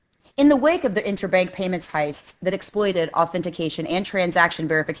In the wake of the interbank payments heists that exploited authentication and transaction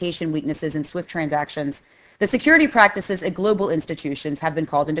verification weaknesses in SWIFT transactions, the security practices at global institutions have been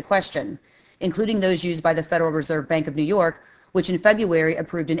called into question, including those used by the Federal Reserve Bank of New York, which in February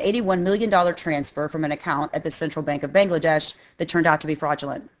approved an $81 million transfer from an account at the Central Bank of Bangladesh that turned out to be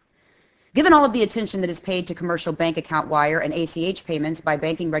fraudulent. Given all of the attention that is paid to commercial bank account wire and ACH payments by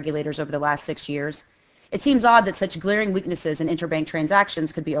banking regulators over the last 6 years, it seems odd that such glaring weaknesses in interbank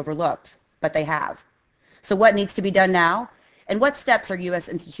transactions could be overlooked, but they have. So what needs to be done now? And what steps are U.S.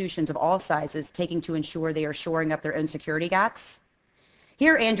 institutions of all sizes taking to ensure they are shoring up their own security gaps?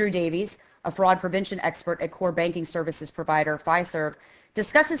 Here, Andrew Davies, a fraud prevention expert at core banking services provider Fiserv,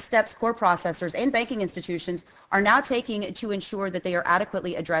 discusses steps core processors and banking institutions are now taking to ensure that they are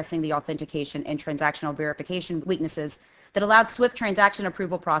adequately addressing the authentication and transactional verification weaknesses that allowed SWIFT transaction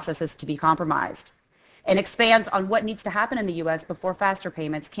approval processes to be compromised, and expands on what needs to happen in the U.S. before faster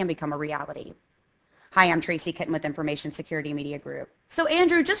payments can become a reality. Hi, I'm Tracy Kitten with Information Security Media Group. So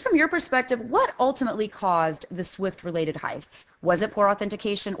Andrew, just from your perspective, what ultimately caused the SWIFT-related heists? Was it poor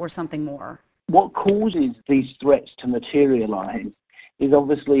authentication or something more? What causes these threats to materialize is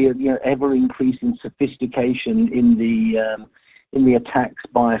obviously ever-increasing sophistication in the attacks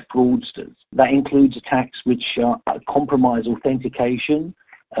by fraudsters. That includes attacks which compromise authentication,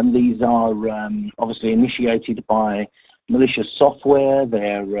 and these are obviously initiated by malicious software.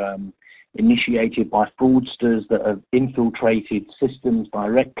 They're initiated by fraudsters that have infiltrated systems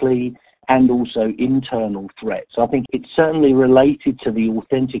directly, and also internal threats. I think it's certainly related to the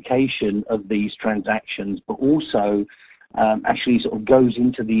authentication of these transactions, but also actually sort of goes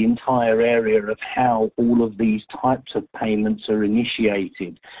into the entire area of how all of these types of payments are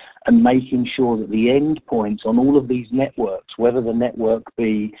initiated, and making sure that the endpoints on all of these networks, whether the network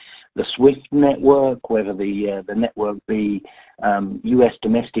be the SWIFT network, whether the network be US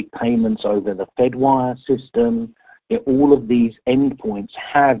domestic payments over the Fedwire system, all of these endpoints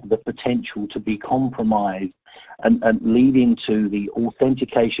have the potential to be compromised and leading to the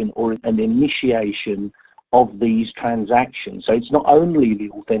authentication or an initiation of these transactions. So it's not only the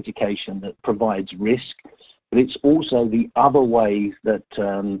authentication that provides risk, but it's also the other ways that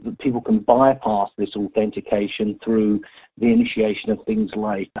people can bypass this authentication through the initiation of things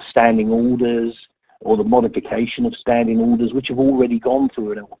like standing orders or the modification of standing orders, which have already gone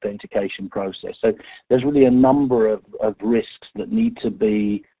through an authentication process. So there's really a number of risks that need to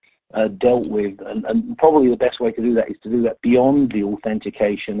be dealt with, and probably the best way to do that is to do that beyond the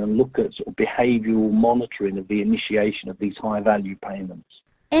authentication and look at sort of behavioral monitoring of the initiation of these high-value payments.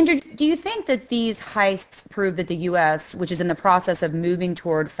 Andrew, do you think that these heists prove that the U.S., which is in the process of moving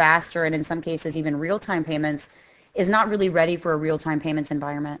toward faster and in some cases even real-time payments, is not really ready for a real-time payments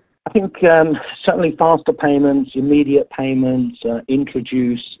environment? I think certainly faster payments, immediate payments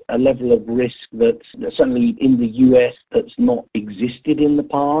introduce a level of risk that certainly in the US that's not existed in the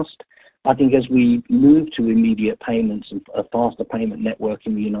past. I think as we move to immediate payments and a faster payment network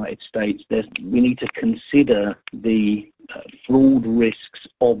in the United States, we need to consider the fraud risks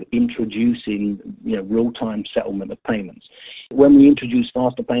of introducing real-time settlement of payments. When we introduced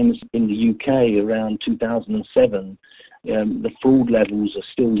faster payments in the UK around 2007, the fraud levels are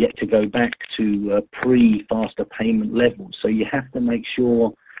still yet to go back to pre-faster payment levels. So you have to make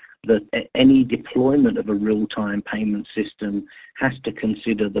sure that any deployment of a real-time payment system has to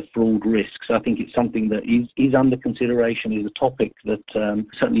consider the fraud risks. I think it's something that is under consideration, is a topic that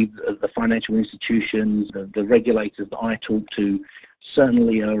certainly the financial institutions, the regulators that I talk to,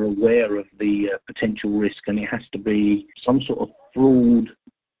 certainly are aware of the potential risk, and it has to be some sort of fraud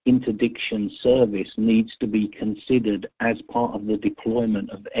interdiction service needs to be considered as part of the deployment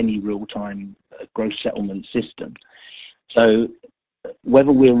of any real-time gross settlement system. So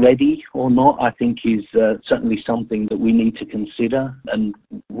whether we're ready or not, I think is certainly something that we need to consider. And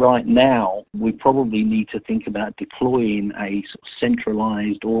right now, we probably need to think about deploying a sort of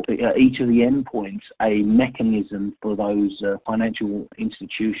centralized, or each of the endpoints, a mechanism for those financial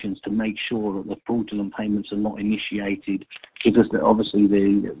institutions to make sure that the fraudulent payments are not initiated, because obviously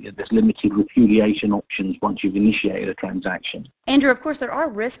there's limited repudiation options once you've initiated a transaction. Andrew, of course, there are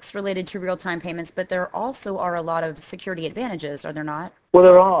risks related to real-time payments, but there also are a lot of security advantages, are there not? Well,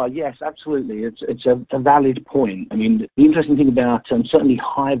 there are, yes, absolutely. It's a valid point. I mean, the interesting thing about certainly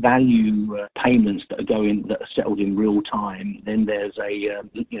high-value payments that are settled in real time, then there's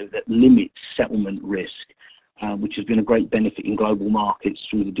that limits settlement risk, which has been a great benefit in global markets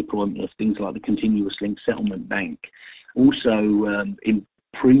through the deployment of things like the Continuous Link Settlement Bank. Also,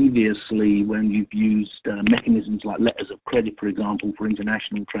 previously, when you've used mechanisms like letters of credit, for example, for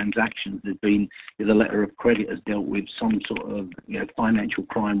international transactions, there's been the letter of credit has dealt with some sort of financial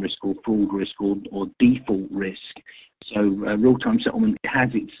crime risk or fraud risk or default risk. So real-time settlement has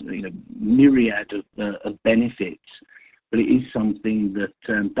its myriad of benefits, but it is something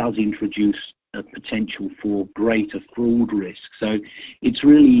that does introduce a potential for greater fraud risk. So it's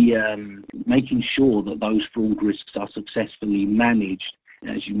really making sure that those fraud risks are successfully managed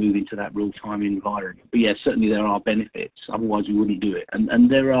as you move into that real-time environment. But yeah, certainly there are benefits, otherwise we wouldn't do it. And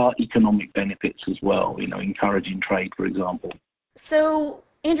there are economic benefits as well, encouraging trade, for example. So,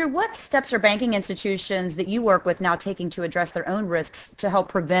 Andrew, what steps are banking institutions that you work with now taking to address their own risks to help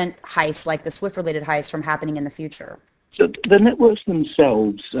prevent heists like the SWIFT-related heists from happening in the future? So the networks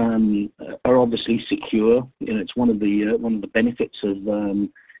themselves are obviously secure. It's one of the benefits of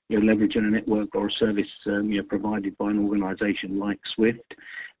leveraging a network or a service provided by an organisation like SWIFT.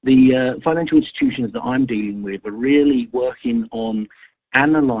 The financial institutions that I'm dealing with are really working on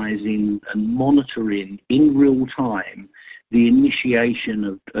analysing and monitoring in real time the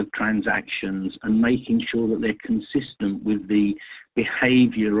initiation of transactions and making sure that they're consistent with the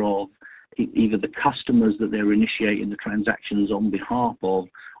behaviour of either the customers that they're initiating the transactions on behalf of,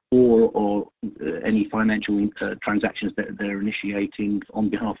 or any financial transactions that they're initiating on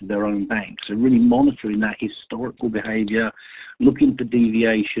behalf of their own bank. So really monitoring that historical behaviour, looking for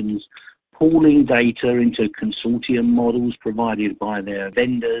deviations, pooling data into consortium models provided by their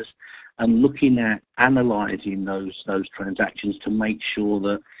vendors, and looking at analysing those transactions to make sure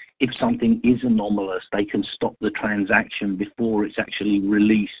that if something is anomalous, they can stop the transaction before it's actually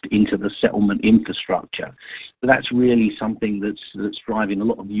released into the settlement infrastructure. So that's really something that's driving a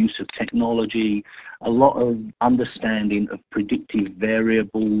lot of use of technology, a lot of understanding of predictive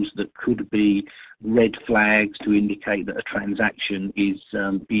variables that could be red flags to indicate that a transaction is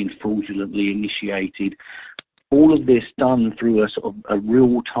being fraudulently initiated. All of this done through a sort of a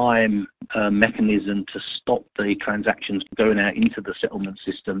real-time mechanism to stop the transactions going out into the settlement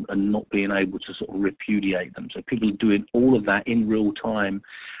system and not being able to sort of repudiate them. So people are doing all of that in real time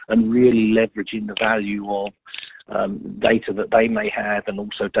and really leveraging the value of data that they may have and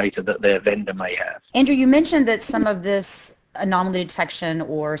also data that their vendor may have. Andrew, you mentioned that some of this anomaly detection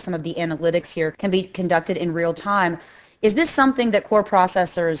or some of the analytics here can be conducted in real time. Is this something that core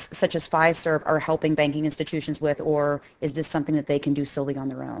processors such as Fiserv are helping banking institutions with, or is this something that they can do solely on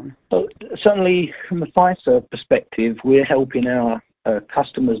their own? Well, certainly from the Fiserv perspective, we're helping our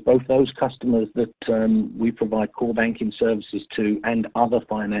customers, both those customers that we provide core banking services to and other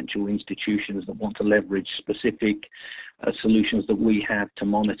financial institutions that want to leverage specific solutions that we have to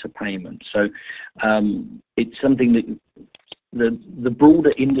monitor payments. So it's something that the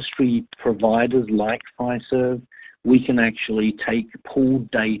broader industry providers like Fiserv, we can actually take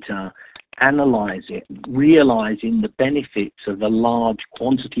pooled data, analyze it, realizing the benefits of a large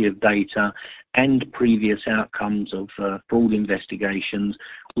quantity of data and previous outcomes of fraud investigations.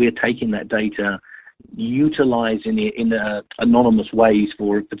 We're taking that data, utilizing it in anonymous ways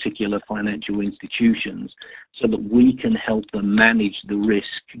for particular financial institutions so that we can help them manage the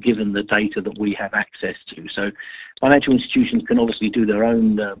risk given the data that we have access to. So financial institutions can obviously do their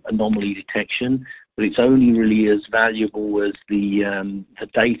own anomaly detection, but it's only really as valuable as the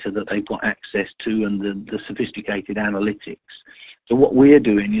data that they've got access to and the sophisticated analytics. So what we're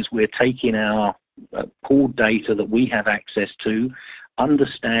doing is we're taking our pooled data that we have access to,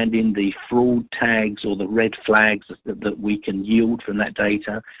 understanding the fraud tags or the red flags that we can yield from that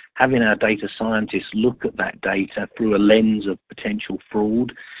data, having our data scientists look at that data through a lens of potential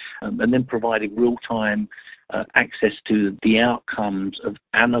fraud, and then providing real-time access to the outcomes of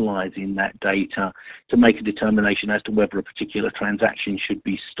analysing that data to make a determination as to whether a particular transaction should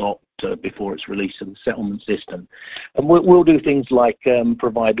be stopped before it's released to the settlement system. And we'll do things like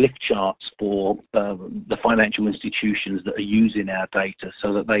provide lift charts for the financial institutions that are using our data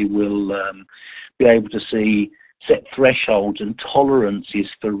so that they will be able to set thresholds and tolerances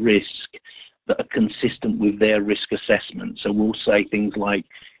for risk that are consistent with their risk assessment. So we'll say things like,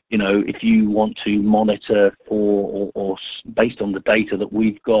 if you want to monitor or based on the data that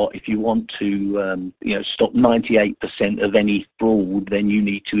we've got, if you want to, stop 98% of any fraud, then you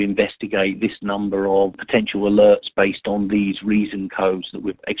need to investigate this number of potential alerts based on these reason codes that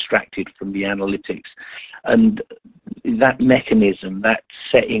we've extracted from the analytics. And that mechanism, that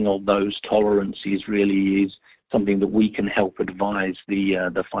setting of those tolerances really is something that we can help advise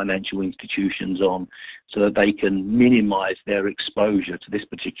the financial institutions on so that they can minimize their exposure to this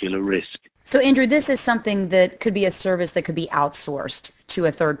particular risk. So Andrew, this is something that could be a service that could be outsourced to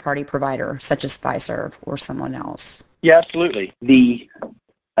a third-party provider such as Fiserv or someone else. Yeah, absolutely. The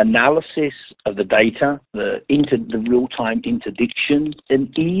analysis of the data, the real-time interdiction,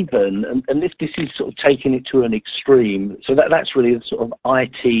 and even, and this is sort of taking it to an extreme, so that's really the sort of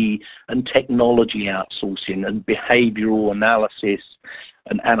IT and technology outsourcing, and behavioral analysis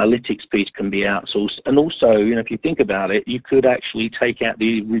and analytics piece can be outsourced. And also, if you think about it, you could actually take out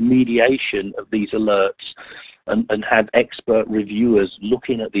the remediation of these alerts and have expert reviewers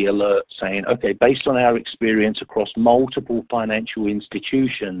looking at the alert saying, okay, based on our experience across multiple financial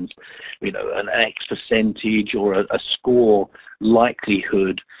institutions, an X percentage or a score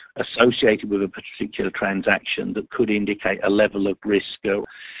likelihood associated with a particular transaction that could indicate a level of risk, or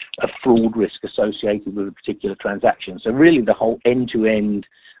a fraud risk associated with a particular transaction. So really the whole end-to-end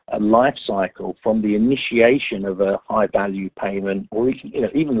life cycle, from the initiation of a high value payment or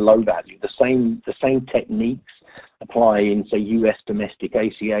even low value, the same techniques apply in, say, US domestic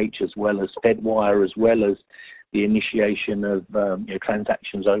ACH, as well as Fedwire, as well as the initiation of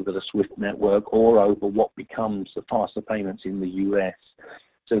transactions over the SWIFT network or over what becomes the faster payments in the US.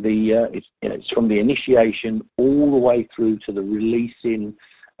 So it's from the initiation all the way through to the releasing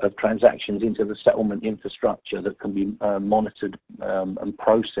of transactions into the settlement infrastructure that can be monitored and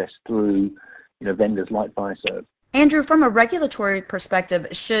processed through vendors like Fiserv. Andrew, from a regulatory perspective,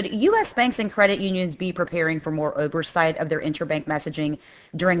 should U.S. banks and credit unions be preparing for more oversight of their interbank messaging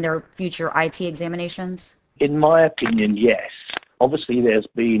during their future IT examinations? In my opinion, yes. Obviously, there's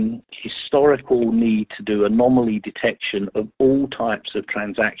been historical need to do anomaly detection of all types of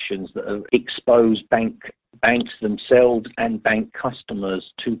transactions that have exposed banks themselves and bank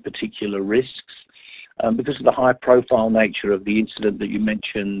customers to particular risks. Because of the high-profile nature of the incident that you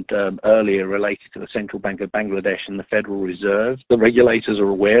mentioned earlier related to the Central Bank of Bangladesh and the Federal Reserve, the regulators are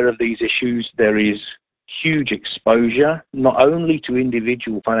aware of these issues. There is huge exposure, not only to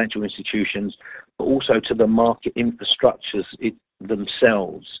individual financial institutions, but also to the market infrastructures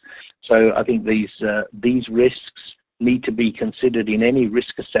themselves. So I think these risks need to be considered in any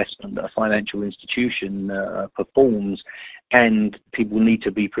risk assessment that a financial institution performs, and people need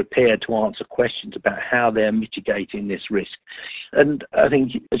to be prepared to answer questions about how they're mitigating this risk. And I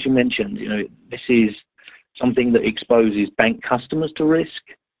think, as you mentioned, this is something that exposes bank customers to risk,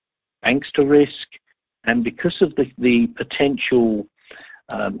 banks to risk, and because of the potential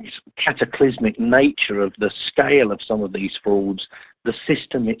cataclysmic nature of the scale of some of these frauds, the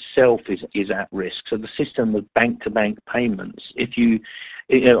system itself is at risk. So the system of bank-to-bank payments, if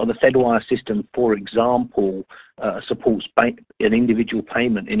on the Fedwire system, for example, supports an individual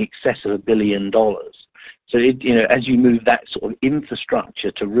payment in excess of $1 billion. So as you move that sort of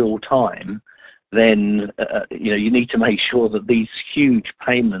infrastructure to real time, then you need to make sure that these huge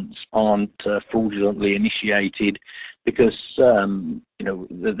payments aren't fraudulently initiated, because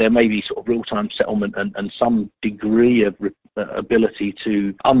there may be sort of real-time settlement and some degree of ability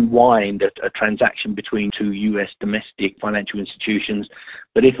to unwind a transaction between two US domestic financial institutions.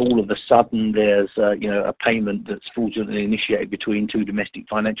 But if all of a sudden there's a payment that's fraudulently initiated between two domestic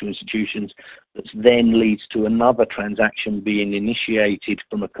financial institutions that then leads to another transaction being initiated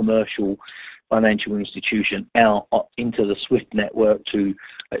from a commercial financial institution out into the SWIFT network to,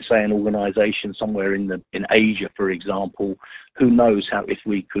 let's say, an organization somewhere in Asia, for example, who knows if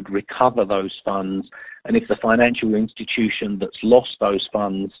we could recover those funds, and if the financial institution that's lost those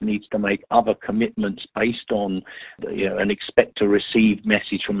funds needs to make other commitments based on an expect to receive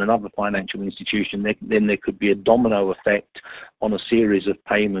message from another financial institution, then there could be a domino effect on a series of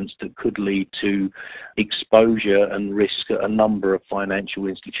payments that could lead to exposure and risk at a number of financial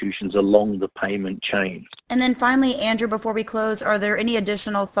institutions along the payment chain. And then finally, Andrew, before we close, are there any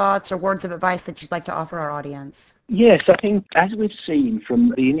additional thoughts or words of advice that you'd like to offer our audience? Yes, I think as we've seen from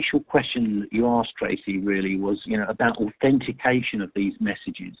the initial question that you asked, Tracy, really was about authentication of these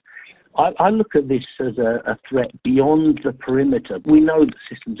messages. I look at this as a threat beyond the perimeter. We know that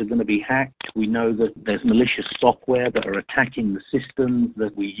systems are going to be hacked. We know that there's malicious software that are attacking the systems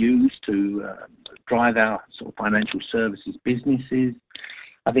that we use to drive our sort of financial services businesses.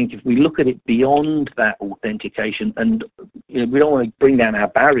 I think if we look at it beyond that authentication, and we don't want to bring down our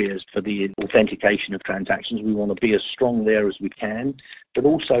barriers for the authentication of transactions, we want to be as strong there as we can, but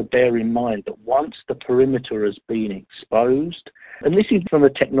also bear in mind that once the perimeter has been exposed, and this is from a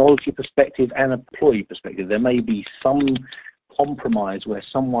technology perspective and an employee perspective, there may be some compromise where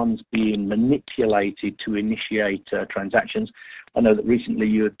someone's being manipulated to initiate transactions. I know that recently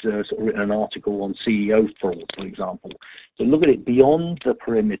you had sort of written an article on CEO fraud, for example. So look at it beyond the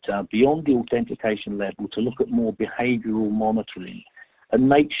perimeter, beyond the authentication level, to look at more behavioral monitoring and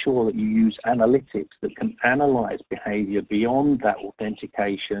make sure that you use analytics that can analyze behavior beyond that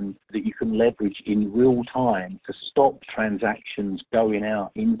authentication, that you can leverage in real time to stop transactions going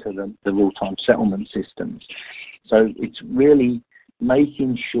out into the real-time settlement systems. So it's really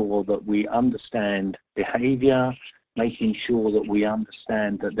making sure that we understand behavior, making sure that we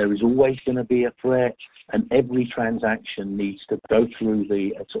understand that there is always going to be a threat, and every transaction needs to go through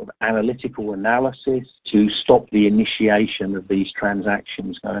the sort of analytical analysis to stop the initiation of these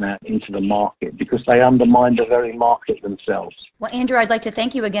transactions going out into the market, because they undermine the very market themselves. Well, Andrew, I'd like to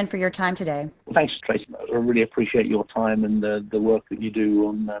thank you again for your time today. Thanks, Tracy. I really appreciate your time and the work that you do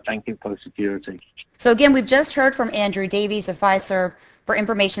on BankInfo security. So again, we've just heard from Andrew Davies of Fiserv. For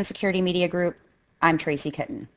Information Security Media Group, I'm Tracy Kitten.